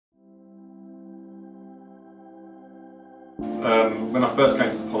When I first came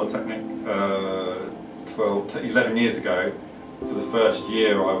to the Polytechnic 11 years ago, for the first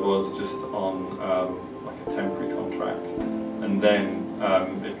year I was just on like a temporary contract, and then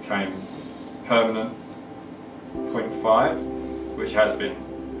it became permanent 0.5, which has been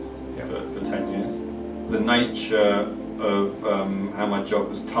for 10 years. The nature of how my job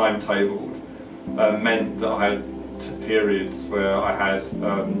was timetabled meant that I had periods where I had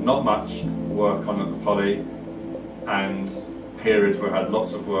not much work on at the Poly, and periods where I had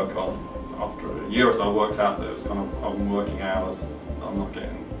lots of work on. After a year or so, I worked out that it was kind of I'm working hours that I'm not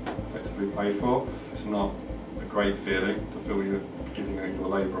getting effectively paid for. It's not a great feeling to feel you're giving your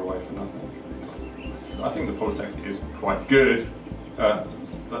labour away for nothing. I think the Polytechnic is quite good at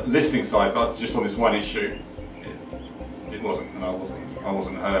the listening side, but just on this one issue, it wasn't, and I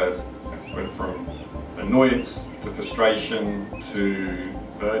wasn't heard. It went from annoyance to frustration to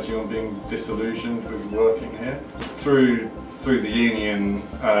verging on being disillusioned with working here. Through the union,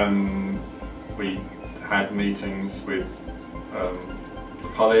 we had meetings with the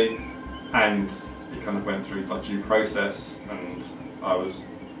Poly, and it kind of went through like due process, and I was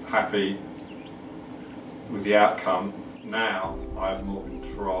happy with the outcome. Now I have more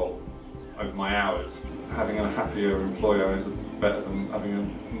control over my hours. Having a happier employer is better than having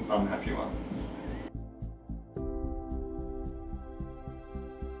an unhappy one.